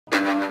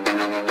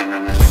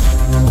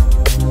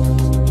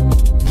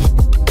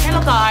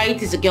Hello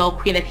guys, it's a girl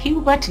Queen at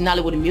Hubert,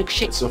 Nollywood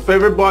Milkshake. It's your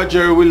favorite boy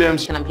Jerry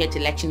Williams, and I'm here to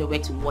let you know where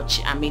to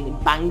watch,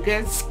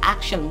 bangers,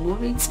 action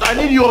movies. I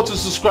need you all to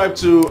subscribe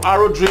to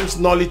ArrowsDreams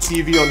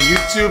NollyTV on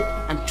YouTube.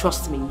 And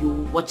trust me,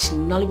 you watch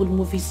Nollywood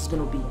movies is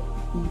gonna be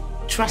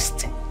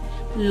interesting.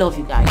 Love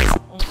you guys.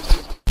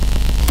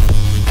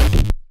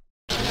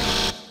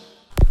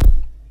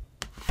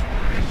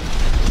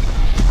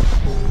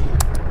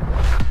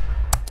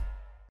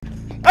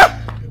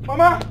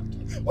 Mama!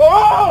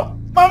 Oh!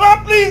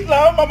 Mama, please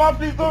now! Mama,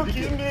 please don't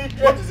kill me!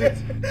 What is it?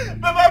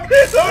 Mama,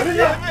 please don't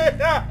kill me!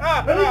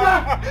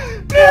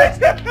 Please!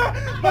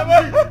 Mama!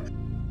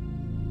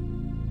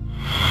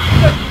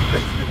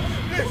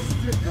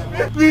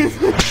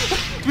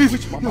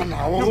 Please! Mama,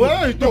 now! Where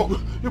are you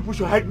talking? You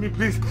should hide me,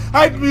 please!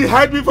 Hide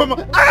me from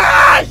my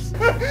eyes!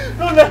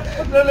 Don't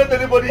let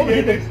anybody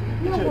hear this!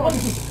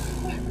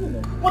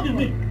 What do you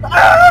mean?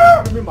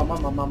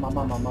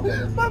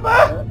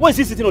 Mama! Why is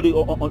he sitting on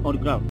the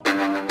ground?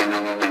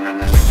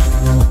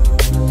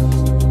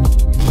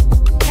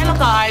 Hello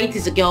guys,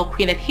 it's a girl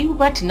Queen at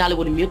Hubert,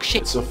 Nollywood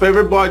Milkshake. It's your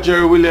favorite boy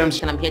Jerry Williams,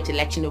 and I'm here to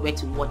let you know where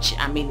to watch,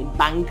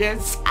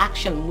 bangers,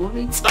 action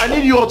movies. I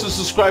need you all to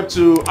subscribe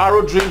to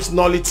ArrowsDreams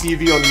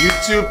NollyTV on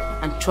YouTube.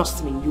 And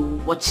trust me, you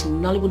watch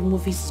Nollywood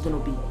movies is gonna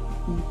be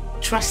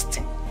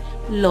interesting.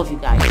 Love you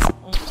guys.